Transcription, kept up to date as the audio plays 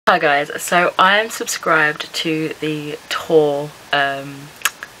Hi guys, so I am subscribed to the TOR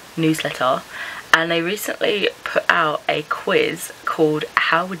newsletter, and they recently put out a quiz called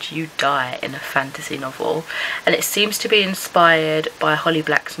How Would You Die in a Fantasy Novel, and it seems to be inspired by Holly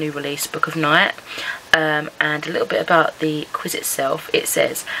Black's new release Book of Night. And a little bit about the quiz itself. It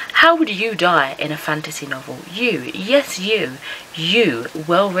says, how would you die in a fantasy novel? You, yes you,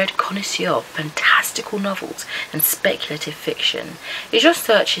 well-read connoisseur of fantastical novels and speculative fiction. Is your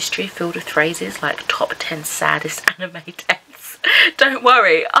search history filled with phrases like top 10 saddest anime deaths? Don't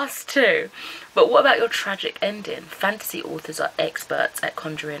worry, us too. But what about your tragic ending? Fantasy authors are experts at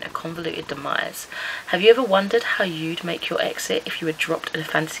conjuring a convoluted demise. Have you ever wondered how you'd make your exit if you were dropped in a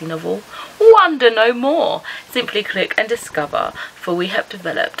fantasy novel? Wonder no more! Simply click and discover, for we have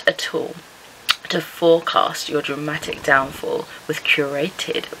developed a tool to forecast your dramatic downfall with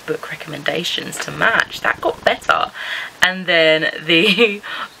curated book recommendations to match. That got better. And then the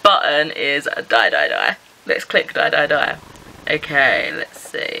button is die. Let's click die. Okay, let's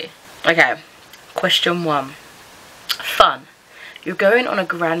see. Okay. Question 1. Fun. You're going on a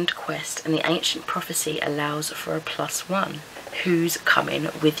grand quest and the ancient prophecy allows for a +1. Who's coming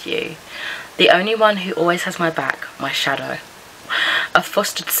with you? The only one who always has my back, my shadow. I've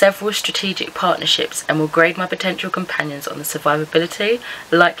fostered several strategic partnerships and will grade my potential companions on the survivability,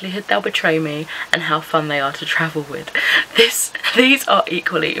 likelihood they'll betray me, and how fun they are to travel with. These are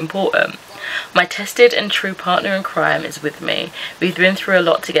equally important. My tested and true partner in crime is with me. We've been through a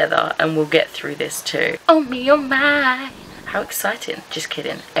lot together and we'll get through this too. Oh me, oh my. How exciting. Just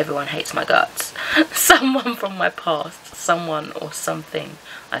kidding. Everyone hates my guts. Someone from my past. Someone or something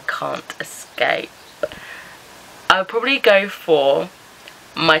I can't escape. I would probably go for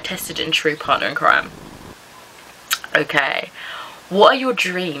my tested and true partner in crime. Okay. What are your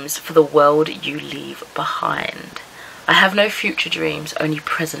dreams for the world you leave behind? I have no future dreams, only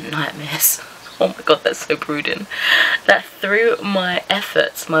present nightmares. Oh my god, that's so brooding. That through my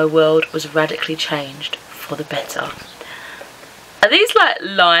efforts, my world was radically changed for the better. Are these like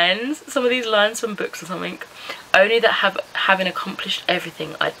lines? Some of these lines from books or something? Only that having accomplished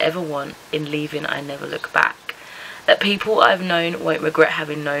everything I'd ever want, in leaving I never look back. That people I've known won't regret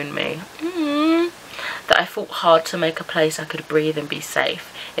having known me. That I fought hard to make a place I could breathe and be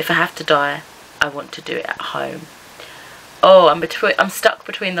safe. If I have to die, I want to do it at home. Oh, I'm stuck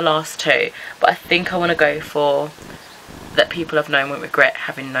between the last two, but I think I want to go for that people I've known won't regret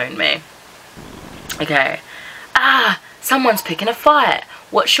having known me. Okay. Someone's picking a fight.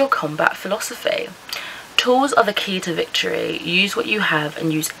 What's your combat philosophy? Tools are the key to victory. Use what you have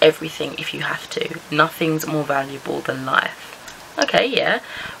and use everything if you have to. Nothing's more valuable than life. Okay, yeah.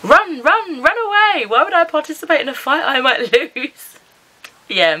 Run away! Why would I participate in a fight I might lose?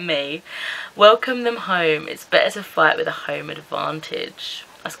 Yeah, me. Welcome them home. It's better to fight with a home advantage.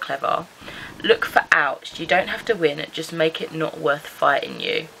 That's clever. Look for outs. You don't have to win. Just make it not worth fighting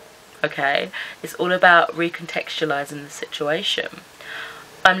you. Okay? It's all about recontextualizing the situation.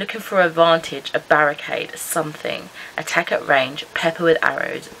 I'm looking for advantage, a barricade, something. Attack at range, pepper with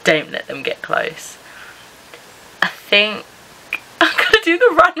arrows. Don't let them get close. I think I'm going to do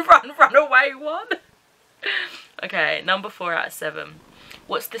the run away one. Okay, number 4 out of 7.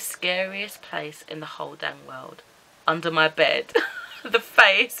 What's the scariest place in the whole dang world? Under my bed. The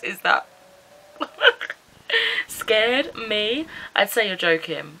face is that. Scared? Me? I'd say you're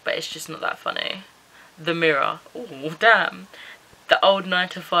joking, but it's just not that funny. The mirror. Oh, damn. The old 9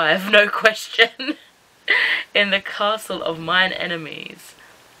 to 5, no question. In the castle of mine enemies.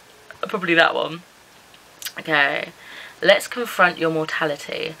 Probably that one. Okay. Let's confront your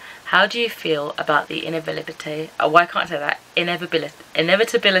mortality. How do you feel about the inevitability? Oh, why can't I say that?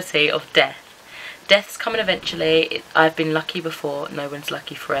 Inevitability of death. Death's coming eventually. I've been lucky before. No one's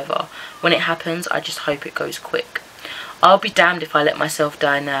lucky forever. When it happens, I just hope it goes quick. I'll be damned if I let myself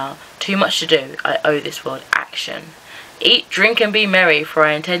die now. Too much to do. I owe this world action. Eat, drink and be merry, for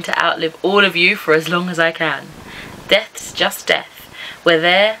I intend to outlive all of you for as long as I can. Death's just death. We're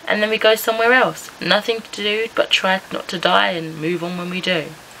there and then we go somewhere else. Nothing to do but try not to die and move on when we do.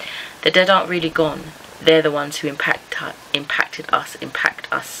 The dead aren't really gone. They're the ones who impacted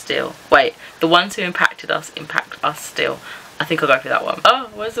us still. Wait, the ones who impacted us impact us still. I think I'll go for that one. Oh,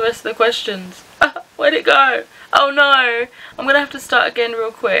 where's the rest of the questions? Where'd it go? Oh no, I'm gonna have to start again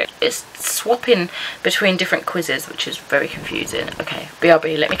real quick. It's swapping between different quizzes, which is very confusing. Okay,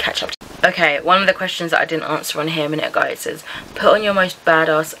 BRB, let me catch up. Okay, one of the questions that I didn't answer on here a minute ago, it says, put on your most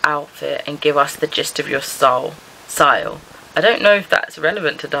badass outfit and give us the gist of your style. I don't know if that's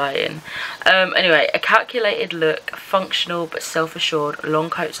relevant to dyeing. Anyway, a calculated look, functional but self-assured, long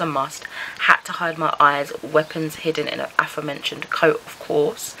coats a must, hat to hide my eyes, weapons hidden in an aforementioned coat of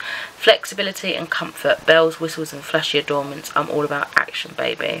course, flexibility and comfort, bells, whistles and flashy adornments, I'm all about action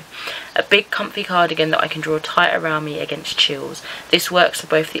baby. A big comfy cardigan that I can draw tight around me against chills. This works for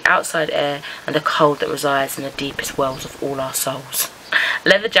both the outside air and the cold that resides in the deepest wells of all our souls.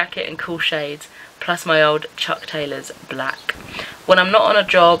 Leather jacket and cool shades, plus my old Chuck Taylor's black. When I'm not on a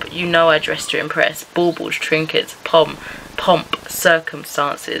job, you know I dress to impress. Baubles, trinkets, pomp,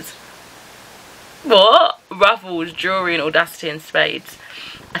 circumstances. What? Ruffles, jewellery and audacity and spades.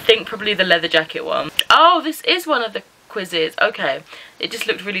 I think probably the leather jacket one. Oh, this is one of the quizzes. Okay, it just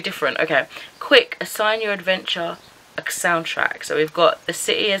looked really different. Okay, quick, assign your adventure a soundtrack. So we've got The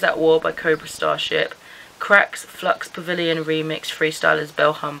City is at War by Cobra Starship, Cracks, Flux Pavilion Remix, Freestylers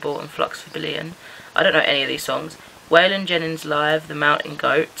Bell Humble and Flux Pavilion. I don't know any of these songs. Waylon Jennings Live, The Mountain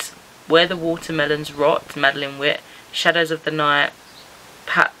Goats, Where the Watermelons Rot, Madeline Witt, Shadows of the Night,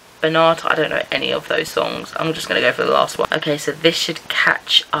 Pat Bernard. I don't know any of those songs. I'm just going to go for the last one. Okay, so this should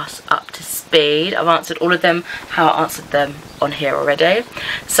catch us up to speed. I've answered all of them how I answered them on here already.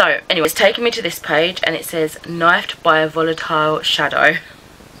 So anyway, it's taken me to this page and it says knifed by a volatile shadow.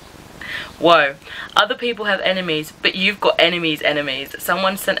 Whoa. Other people have enemies, but you've got enemies.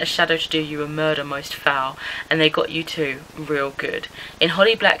 Someone sent a shadow to do you a murder most foul, and they got you too, real good. In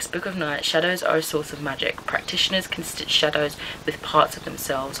Holly Black's Book of Night, shadows are a source of magic. Practitioners can stitch shadows with parts of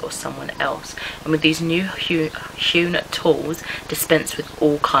themselves or someone else, and with these new hewn tools, dispense with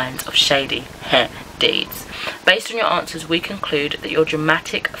all kinds of shady deeds. Based on your answers, we conclude that your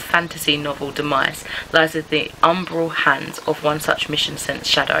dramatic fantasy novel demise lies in the umbral hands of one such mission-sent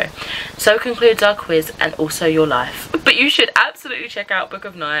shadow. So concludes our quiz and also your life. But you should absolutely check out Book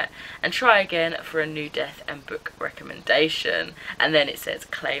of Night and try again for a new death and book recommendation. And then it says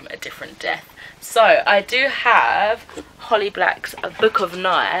claim a different death. So I do have Holly Black's Book of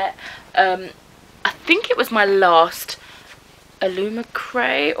Night. I think it was my last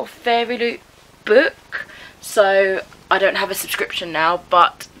Illumicray or Fairy Loot book, so I don't have a subscription now,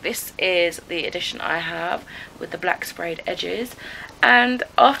 but this is the edition I have with the black sprayed edges. And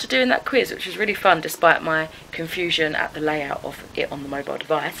after doing that quiz, which was really fun despite my confusion at the layout of it on the mobile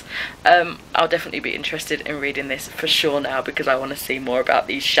device, I'll definitely be interested in reading this for sure now, because I want to see more about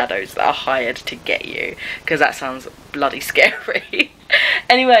these shadows that are hired to get you, because that sounds bloody scary.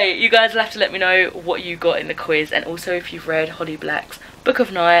 Anyway, you guys will have to let me know what you got in the quiz, and also if you've read Holly Black's Book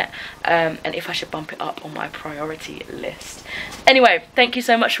of Night, and if I should bump it up on my priority list. Anyway, thank you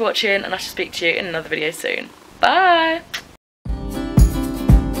so much for watching, and I shall speak to you in another video soon. Bye!